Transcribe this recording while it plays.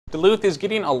Duluth is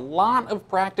getting a lot of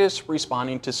practice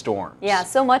responding to storms. Yeah,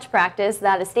 so much practice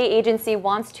that a state agency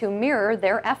wants to mirror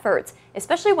their efforts,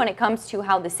 especially when it comes to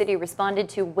how the city responded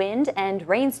to wind and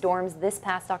rainstorms this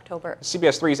past October.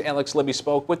 CBS 3's Alex Libby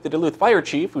spoke with the Duluth Fire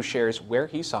Chief, who shares where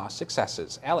he saw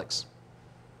successes. Alex.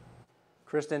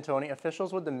 Kristen, Tony,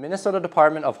 officials with the Minnesota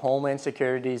Department of Homeland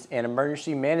Security's and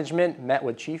Emergency Management met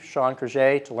with Chief Sean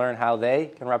Creuset to learn how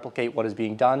they can replicate what is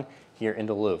being done here in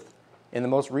Duluth. In the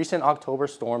most recent October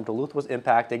storm, Duluth was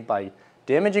impacted by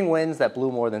damaging winds that blew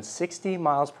more than 60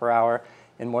 miles per hour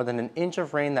and more than an inch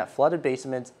of rain that flooded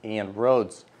basements and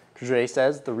roads. Creuset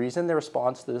says the reason their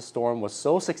response to the storm was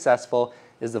so successful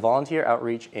is the volunteer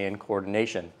outreach and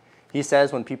coordination. He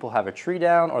says when people have a tree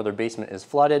down or their basement is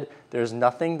flooded, there's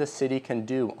nothing the city can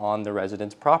do on the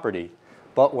residents' property.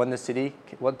 But what the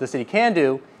city can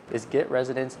do is get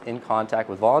residents in contact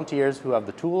with volunteers who have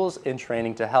the tools and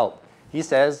training to help. He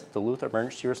says Duluth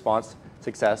emergency response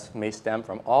success may stem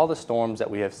from all the storms that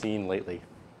we have seen lately.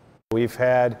 We've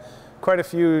had quite a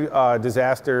few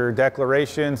disaster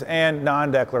declarations and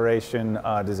non-declaration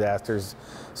disasters.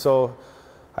 So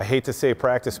I hate to say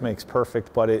practice makes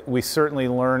perfect, but we certainly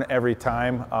learn every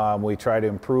time. We try to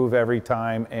improve every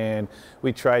time, and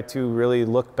we try to really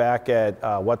look back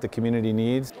at what the community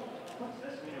needs.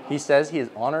 He says he is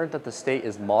honored that the state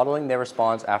is modeling their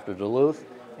response after Duluth,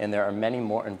 and there are many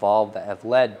more involved that have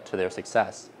led to their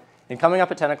success. And coming up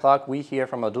at 10 o'clock, we hear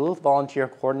from a Duluth volunteer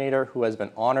coordinator who has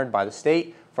been honored by the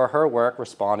state for her work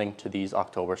responding to these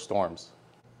October storms.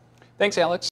 Thanks, Alex.